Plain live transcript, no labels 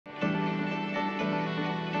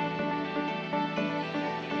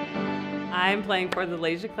I'm playing for the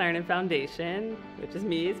Layshia Clarendon Foundation, which is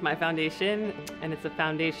me, it's my foundation, and it's a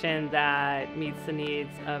foundation that meets the needs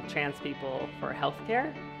of trans people for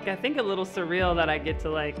healthcare. I think a little surreal that I get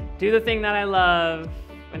to do the thing that I love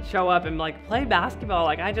and show up and play basketball.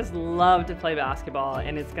 I just love to play basketball,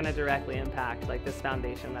 and it's gonna directly impact this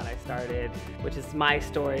foundation that I started, which is my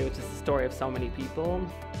story, which is the story of so many people.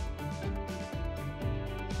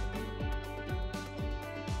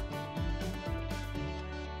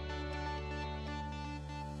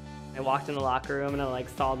 I walked in the locker room and I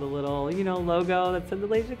saw the little, logo that said the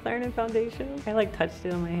Layshia Clarendon Foundation. I touched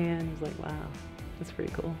it on my hand. I was like, wow, that's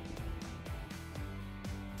pretty cool.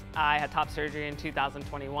 I had top surgery in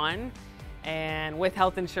 2021, and with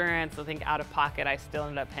health insurance, I think out of pocket, I still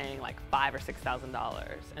ended up paying $5,000 or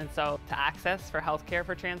 $6,000. And so to access for healthcare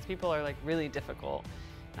for trans people are really difficult.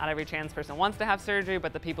 Not every trans person wants to have surgery,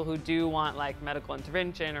 but the people who do want medical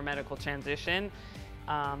intervention or medical transition,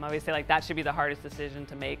 I always say that should be the hardest decision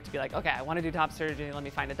to make, to be okay, I want to do top surgery, let me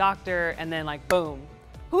find a doctor, and then boom,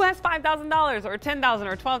 who has $5,000 or $10,000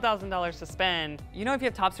 or $12,000 to spend? If you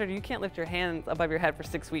have top surgery, you can't lift your hands above your head for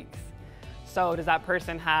 6 weeks. So does that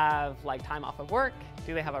person have time off of work?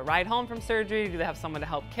 Do they have a ride home from surgery? Do they have someone to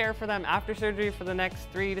help care for them after surgery for the next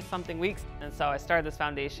 3 to something weeks? And so I started this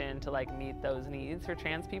foundation to meet those needs for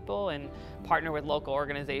trans people and partner with local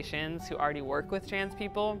organizations who already work with trans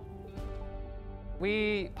people.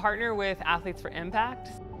 We partner with Athletes for Impact.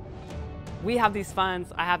 We have these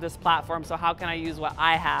funds, I have this platform, so how can I use what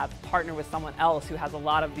I have, partner with someone else who has a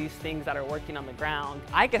lot of these things that are working on the ground?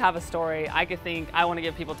 I could have a story, I could think, I want to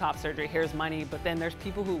give people top surgery, here's money, but then there's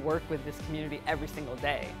people who work with this community every single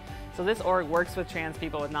day. So this org works with trans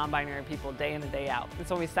people, with non-binary people day in and day out. And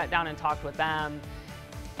so we sat down and talked with them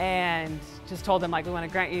and just told them we want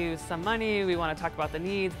to grant you some money, we want to talk about the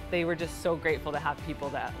needs. They were just so grateful to have people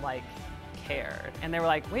that cared. And they were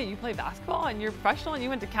like, wait, you play basketball and you're professional and you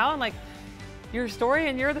went to Cal, and your story,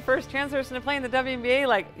 and you're the first trans person to play in the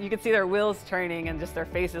WNBA, you could see their wheels turning and just their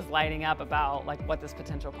faces lighting up about what this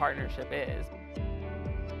potential partnership is.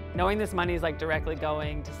 Knowing this money is directly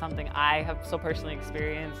going to something I have so personally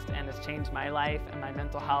experienced and has changed my life and my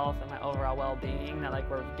mental health and my overall well-being, that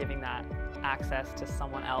we're giving that access to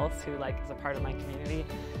someone else who is a part of my community.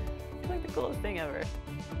 It's the coolest thing ever.